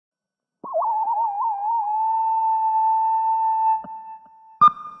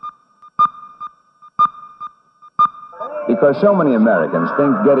Because so many Americans think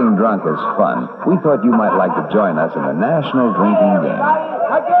getting drunk is fun, we thought you might like to join us in the National Drinking Game.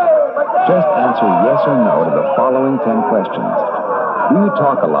 Just answer yes or no to the following 10 questions. Do you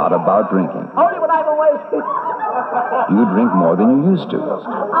talk a lot about drinking? Only when I'm away. Do you drink more than you used to?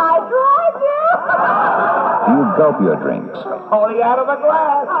 I try to. Do you gulp your drinks? Only out of a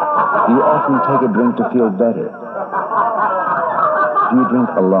glass. Do you often take a drink to feel better? Do you drink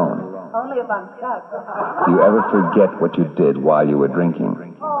alone? Only if I'm stuck. Do you ever forget what you did while you were drinking?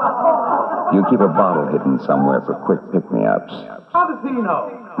 Do you keep a bottle hidden somewhere for quick pick-me-ups? How does he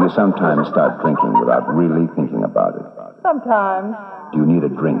know? Do you sometimes start drinking without really thinking about it? Sometimes. Do you need a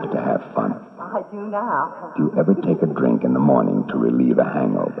drink to have fun? I do now. Do you ever take a drink in the morning to relieve a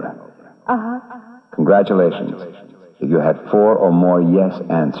hangover? Uh-huh. Congratulations. If you had 4 or more yes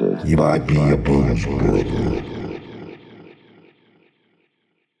answers, You might be a booze brother.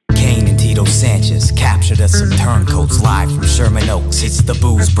 CAIN and Tito Sanchez captured us some turncoats live from Sherman Oaks. It's the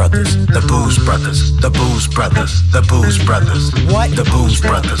Booze Brothers, the Booze Brothers, the Booze Brothers, the Booze Brothers. What? The Booze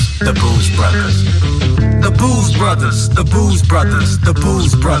Brothers, the Booze Brothers. The Booze Brothers, the Booze Brothers, the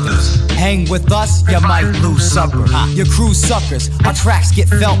Booze Brothers. Hang with us, you might lose supper. Your crew suckers, our tracks get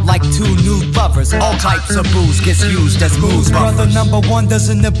felt like 2 new lovers. All types of booze gets used as booze brother number 1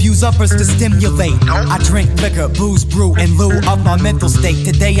 doesn't abuse uppers to stimulate. I drink liquor, booze brew in lieu of my mental state.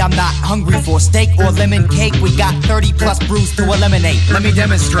 Today I'm not hungry for steak or lemon cake. We got 30 plus brews to eliminate. Let me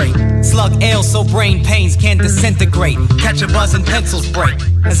demonstrate. Slug ale so brain pains can disintegrate. Catch a buzz and pencils break.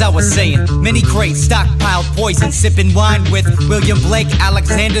 As I was saying, many crates stockpiled poison, sipping wine with William Blake,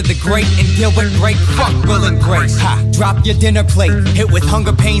 Alexander the Great, and Gilbert Grape. Fuck Will and Grace. Ha! Drop your dinner plate, hit with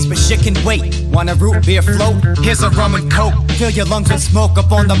hunger pains, but shit can wait. Want a root beer float? Here's a rum and coke. Fill your lungs with smoke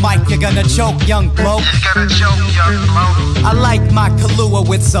up on the mic, you're gonna choke, young bloke. You're gonna choke, young bloke. I like my Kahlua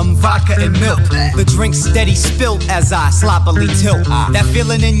with some vodka and milk. The drink steady spilt as I sloppily tilt. That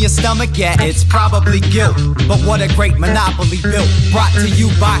feeling in your stomach, yeah, it's probably guilt. But what a great monopoly built. Brought to you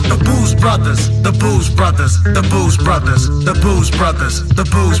by the Booze Brothers, the Booze Brothers, the Booze Brothers, the Booze Brothers, the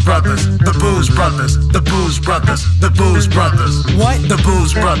Booze Brothers, the Booze Brothers, the Booze Brothers, the Booze Brothers. What? The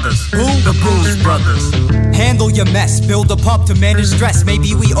Booze Brothers. Who? The Booze Brothers. Handle your mess, build a pub to manage stress.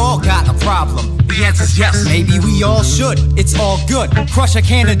 Maybe we all got a problem. The answer's yes. Maybe we all should. It's all good. Crush a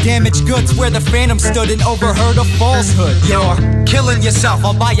can of damaged goods where the Phantom stood and overheard a falsehood. You're killing yourself.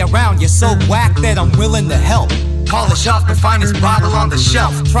 I'll buy a round. You're so whack that I'm willing to help. Polish off the finest bottle on the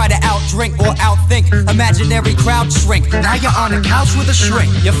shelf. Try to outdrink or outthink imaginary crowd shrink. Now you're on a couch with a shrink.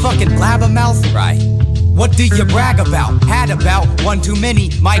 You fucking blabbermouth, right? What do you brag about? Had about 1 too many.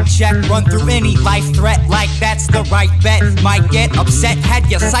 Mic check, run through any life threat like that's the right bet. Might get upset, had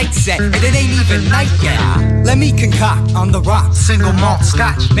your sights set, and it ain't even night yet. Let me concoct on the rock, single malt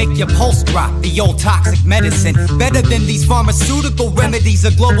scotch, make your pulse drop. The old toxic medicine, better than these pharmaceutical remedies.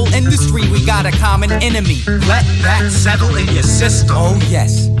 A global industry, we got a common enemy. Let that settle in your system. Oh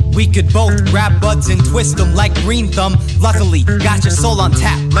yes, we could both grab buds and twist them like green thumb. Luckily, got your soul on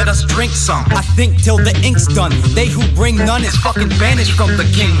tap, let us drink some. I think till the ink's done, they who bring none is fucking banished from the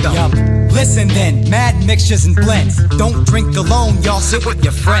kingdom. Yup. Listen then, mad mixtures and blends. Don't drink alone, y'all sit with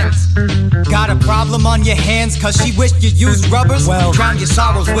your friends. Got a problem on your hands cause she wished you used rubbers? Well, drown your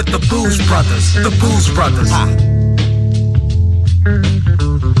sorrows with the Booze Brothers, the Booze Brothers. Ha.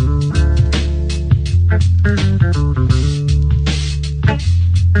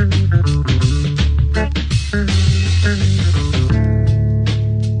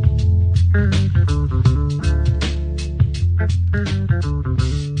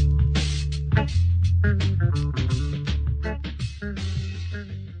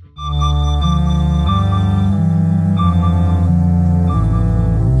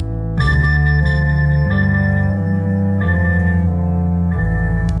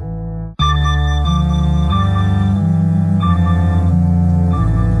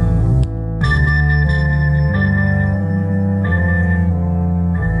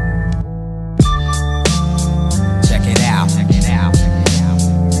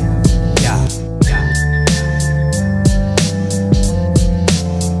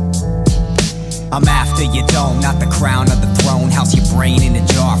 I'm after your dome, not the crown or the throne. House your brain in a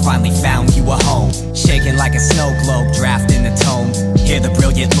jar, finally found you a home. Shaking like a snow globe, drafting a tone. Hear the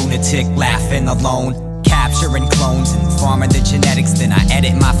brilliant lunatic laughing alone. Capturing clones and farming the genetics. Then I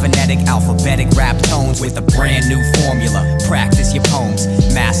edit my phonetic, alphabetic rap tones with a brand new formula. Practice your poems,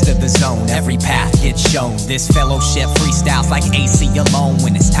 master the zone. Every path gets shown. This fellowship freestyles like AC alone.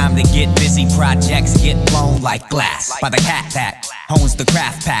 When it's time to get busy, projects get blown like glass by the cat that Hones the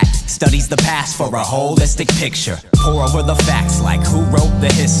craft pack, studies the past for a holistic picture. Pour over the facts like who wrote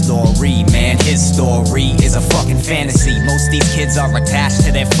the history. Man, his story is a fucking fantasy. Most these kids are attached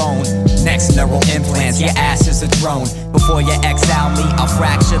to their phone. Next neural implants, your ass is a drone. Before you exile me, I'll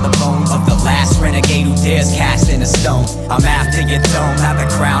fracture the bones of the last renegade who dares cast in a stone. I'm after your dome, not the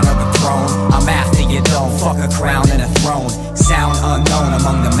crown or the throne. I'm after your dome, fuck a crown and a throne. Sound unknown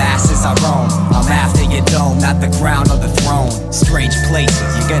among the masses I roam. I'm after your dome, not the crown or the throne. Strange places,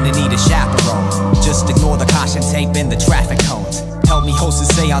 you're gonna need a chaperone. Just ignore the caution tape in the traffic cones. Help me host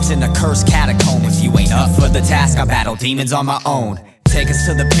a seance in a cursed catacomb. If you ain't up for the task, I battle demons on my own. Take us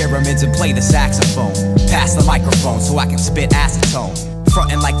to the pyramids and play the saxophone. Pass the microphone so I can spit acetone.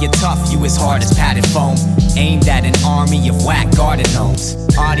 Frontin' like you're tough, you as hard as padded foam. Aimed at an army of whack garden gnomes.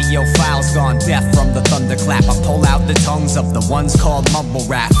 Audio files gone deaf from the thunderclap. I pull out the tongues of the ones called mumble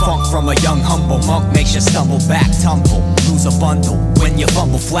rap. Funk from a young humble monk makes you stumble back. Tumble, lose a bundle when you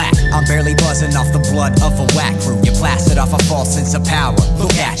fumble flat. I'm barely buzzing off the blood of a whack crew. You're plastered off a false sense of power.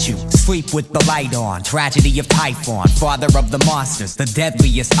 Look at you, sleep with the light on. Tragedy of Typhon, father of the monsters, the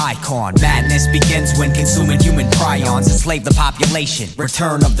deadliest icon. Madness begins when consuming human prions enslave the population.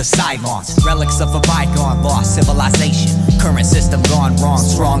 Return of the Cylons, relics of a bygone lost civilization. Current system gone wrong,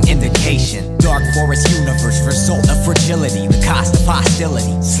 strong indication. Dark forest universe, result of fragility. The cost of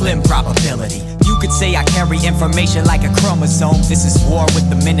hostility, slim probability. You could say I carry information like a chromosome. This is war with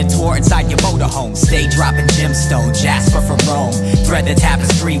the Minotaur inside your motorhome. Stay dropping gemstone, Jasper from Rome. Thread the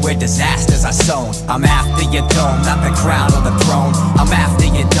tapestry where disasters are sown. I'm after your dome, not the crown or the throne. I'm after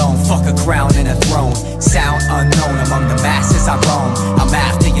your dome, fuck a crown and a throne. Sound unknown among the masses I roam. I'm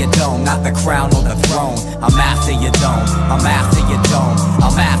after your dome, not the crown or the throne. I'm after your dome, I'm after your dome.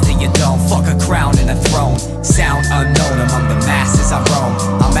 I'm after your dome, fuck a crown and a throne. Sound unknown among the masses I roam.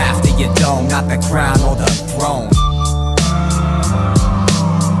 I'm after your dome, not the crown or the throne.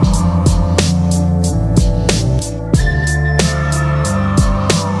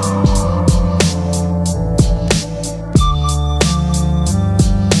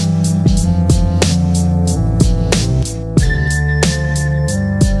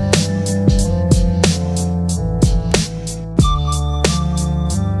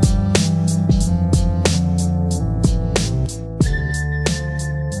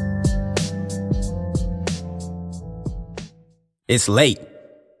 It's late,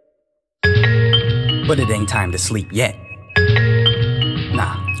 but it ain't time to sleep yet.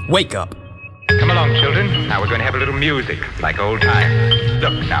 Nah, wake up. Come along, children. Now we're going to have a little music, like old times.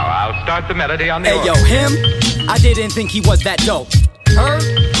 Look, now I'll start the melody on the Hey, yo, him? I didn't think he was that dope. Her?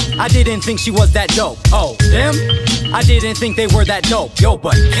 I didn't think she was that dope. Oh, them? I didn't think they were that dope. Yo,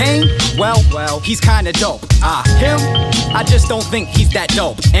 but CAIN? Well, he's kinda dope. Him? I just don't think he's that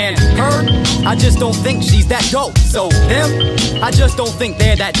dope. And her? I just don't think she's that dope. So them? I just don't think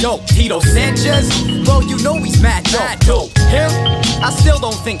they're that dope. Tito Sanchez? Well, you know he's mad dope. Him? I still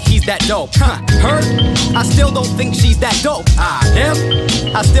don't think he's that dope. Her? I still don't think she's that dope.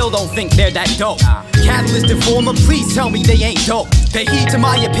 Them? I still don't think they're that dope. Catalyst Informer, please tell me they ain't dope. Pay heed to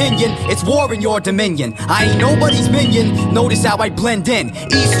my opinion, it's war in your dominion. I ain't nobody's minion, notice how I blend in.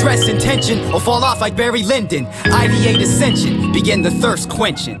 Ease stress and tension, or fall off like Barry Lyndon. Ideate ascension, begin the thirst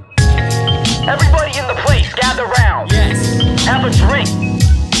quenching. Everybody in the place, gather round. Yes. Have a drink.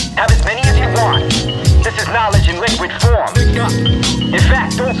 Have as many as you want. This is knowledge in liquid form. Drink up. In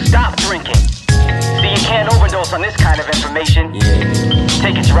fact, don't stop drinking. See, you can't overdose on this kind of information.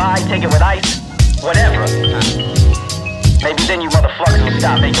 Take it dry, take it with ice, whatever. Maybe then you motherfuckers will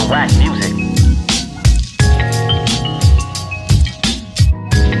stop making whack music.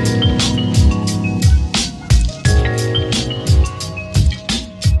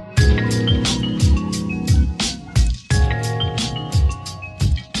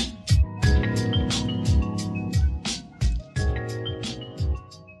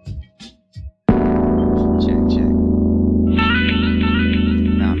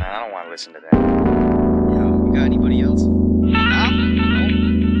 Nah, man, I don't want to listen to that. Yo, you got anybody else? Nah? No?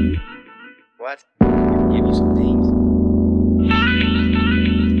 What? I can give you some things.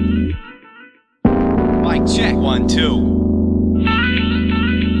 Mic check. 1, 2.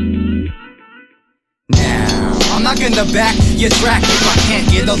 Now, I'm not gonna back your track if I can't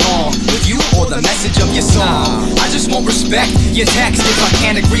get along with you or the message of your song. I just won't respect your text if I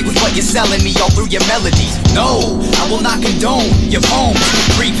can't agree with what you're selling me all through your melodies. No, I will not condone your poems,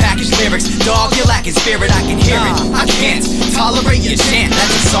 prepackaged lyrics. Dog, you're lacking spirit, I can hear it. I can't tolerate your chant,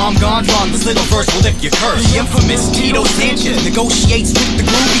 that's a song psalm gone wrong, this little verse will lift your curse. The infamous Tito Sanchez negotiates with the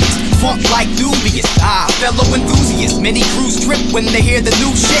grooviest, funk like dubious. Fellow enthusiasts, many crews trip when they hear the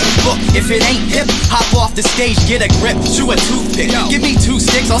new shit. Look, if it ain't hip, hop off the stage, get a grip, chew a toothpick. Give me 2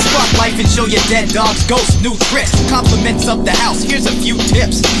 sticks, I'll spark life and show your dead dogs ghosts new tricks. Compliments of the house, here's a few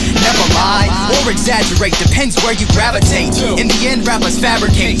tips. Never lie or exaggerate, depends where you gravitate. In the end, rappers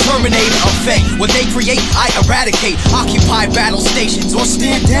fabricate, terminator of fate. What they create, I eradicate. Occupy battle stations or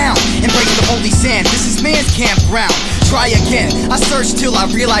stand down. Embrace the holy sand, this is man's campground. Try again, I search till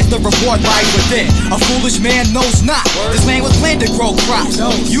I realize the reward lies within. A foolish man knows not, this land was planned to grow crops.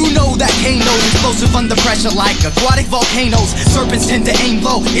 You know that CAIN knows, explosive under pressure like aquatic volcanoes. Serpents tend to aim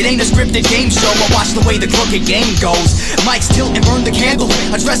low, it ain't a scripted game show. I watch the way the crooked game goes. Mics tilt and burn the candle,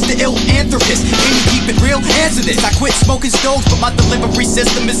 address the ill anthropist. Can you keep it real? Answer this. I quit smoking stoves, but my delivery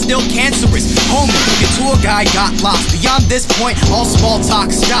system is still cancerous. Homie, your tour guide got lost. Beyond this point, all small talk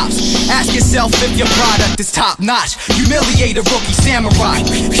stops. Ask yourself if your product is top notch. Humiliate a rookie samurai,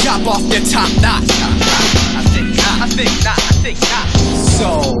 chop off their top notch. I think not.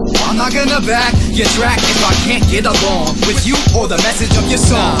 So, I'm not gonna back your track if I can't get along with you or the message of your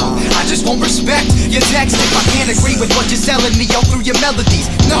song. I just won't respect your text if I can't agree with what you're selling me all through your melodies.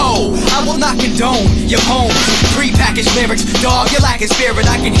 No, I will not condone your poems, pre-packaged lyrics. Dog, you're lacking spirit,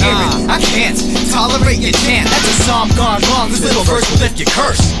 I can hear it. I can't tolerate your chant, that's a psalm gone wrong. This little verse will lift your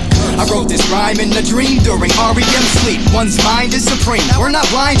curse. I wrote this rhyme in a dream during REM sleep. One's mind is supreme. We're not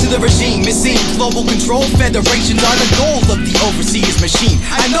blind to the regime. It seems global control federations are the goal of the overseas machine.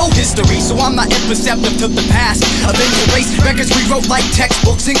 I know history, so I'm not imperceptive to the past. Avenge erase records rewrote like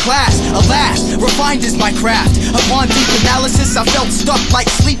textbooks in class. Alas, refined is my craft. Upon deep analysis, I felt stuck like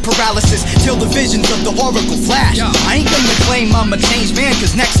sleep paralysis till the visions of the oracle flash. I ain't gonna claim I'm a changed man,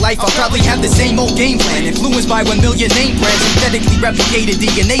 cause next life I'll probably have the same old game plan. Influenced by 1 million name brands, synthetically replicated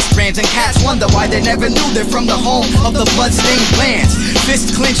DNA strands, and cats wonder why they never knew they're from the home of the bloodstained lands.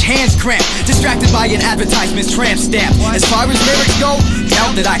 Fists clench, hands cramp, distracted by an advertisement's tramp stamp. As far as lyrics go,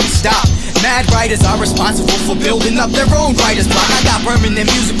 doubt that I can stop. Mad writers are responsible for building up their own writer's block. I got permanent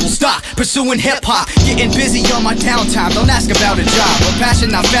musical stock, pursuing hip-hop, getting busy on my downtime. Don't ask about a job, a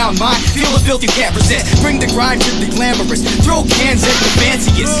passion I found mine. Feel the filth you can't resist, bring the grime to the glamorous, throw cans at the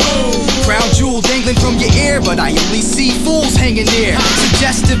fanciest. Crown jewel dangling from your ear, but I only see fools hanging near.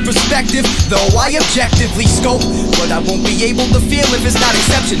 Suggestive perspective, though I objectively scope, but I won't be able to feel if it's not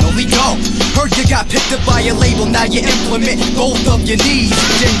exceptionally dope. Heard you got picked up by a label, now you implement both of your knees,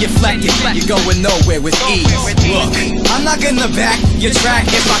 then you flex it. You're going nowhere with ease. Look, I'm not gonna back your track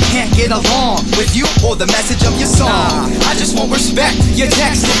if I can't get along with you or the message of your song. I just won't respect your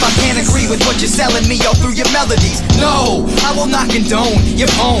text if I can't agree with what you're selling me all through your melodies. No, I will not condone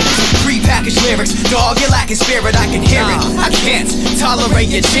your poems, pre-packaged lyrics. Dog, you're lacking spirit, I can hear it. I can't tolerate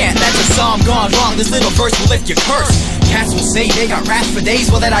your chant, that's a psalm gone wrong. This little verse will lift your curse. Cats will say they got raps for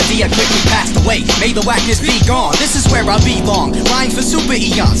days, well that idea quickly passed away. May the whackness be gone, this is where I belong. Rhyme for super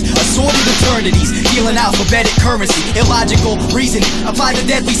eons, assorted eternities, dealing alphabetic currency, illogical reasoning, apply the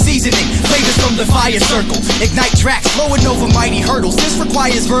deadly seasoning, flavors from the fire circle, ignite tracks, flowing over mighty hurdles. This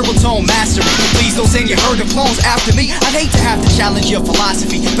requires verbal tone mastery. Please don't send your herd of clones after me. I'd hate to have to challenge your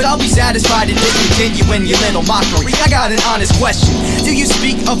philosophy, but I'll be satisfied in discontinuing your little mockery. I got an honest question, do you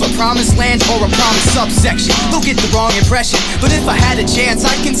speak of a promised land or a promised subsection? Don't get the wrong impression, but if I had a chance,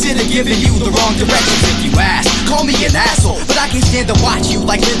 I'd consider giving you the wrong directions. If you ask, call me an asshole, but I can't stand to watch you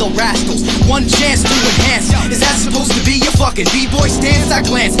like little rascals. One chance to enhance, is that supposed to be your fucking b-boy stance? I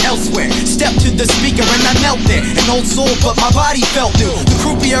glance elsewhere, step to the speaker and I knelt there. An old soul, but my body felt new. The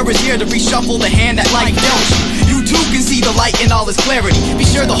croupier is here to reshuffle the hand that life dealt you. You too can see the light in all its clarity. Be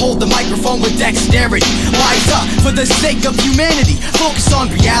sure to hold the microphone with dexterity. Wise up for the sake of humanity. Focus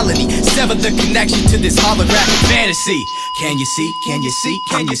on reality, sever the connection to this holographic fantasy. Can you see? Can you see?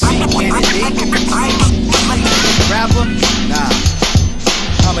 Can you see? Can it be? Rapper?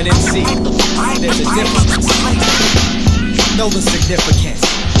 Nah, I'm an MC. There's a difference. Know the significance.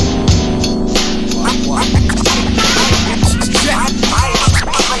 What?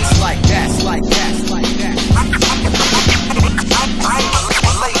 It's like that, it's like that, it's like that.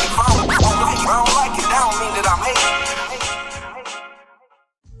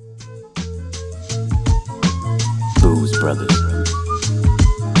 Booze Brothers,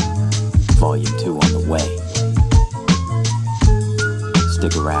 Volume 2 on the way.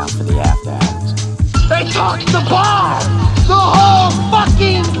 Stick around for the after hours. They took the bar! The whole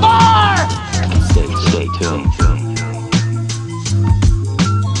fucking bar! Stay tuned.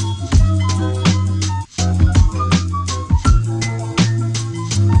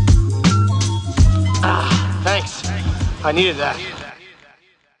 Thanks. I needed that.